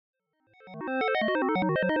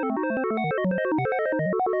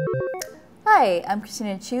Hi, I'm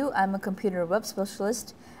Christina Chiu. I'm a computer web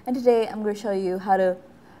specialist, and today I'm going to show you how to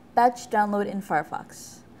batch download in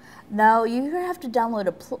Firefox. Now, you have to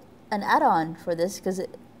download an add-on for this because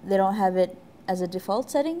they don't have it as a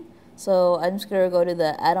default setting. So I'm just going to go to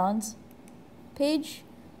the add-ons page,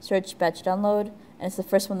 search batch download, and it's the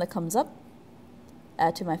first one that comes up.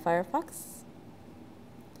 Add to my Firefox,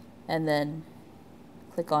 and then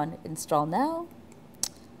click on install now,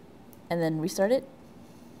 and then restart it.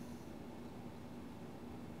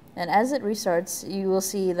 And as it restarts, you will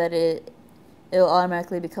see that it will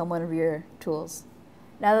automatically become one of your tools.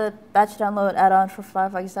 Now the batch download add-on for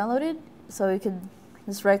Firefox is downloaded, so you can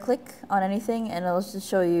just right-click on anything and it'll just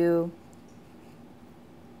show you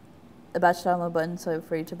a batch download button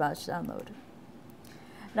for you to batch download.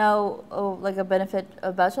 Now, like a benefit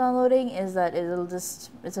of batch downloading is that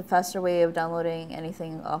it's a faster way of downloading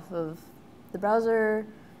anything off of the browser,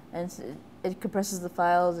 and it compresses the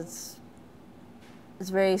files. It's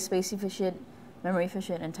very space efficient, memory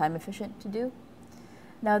efficient, and time efficient to do.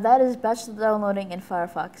 Now that is batch downloading in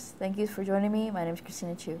Firefox. Thank you for joining me. My name is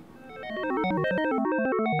Christina Chiu.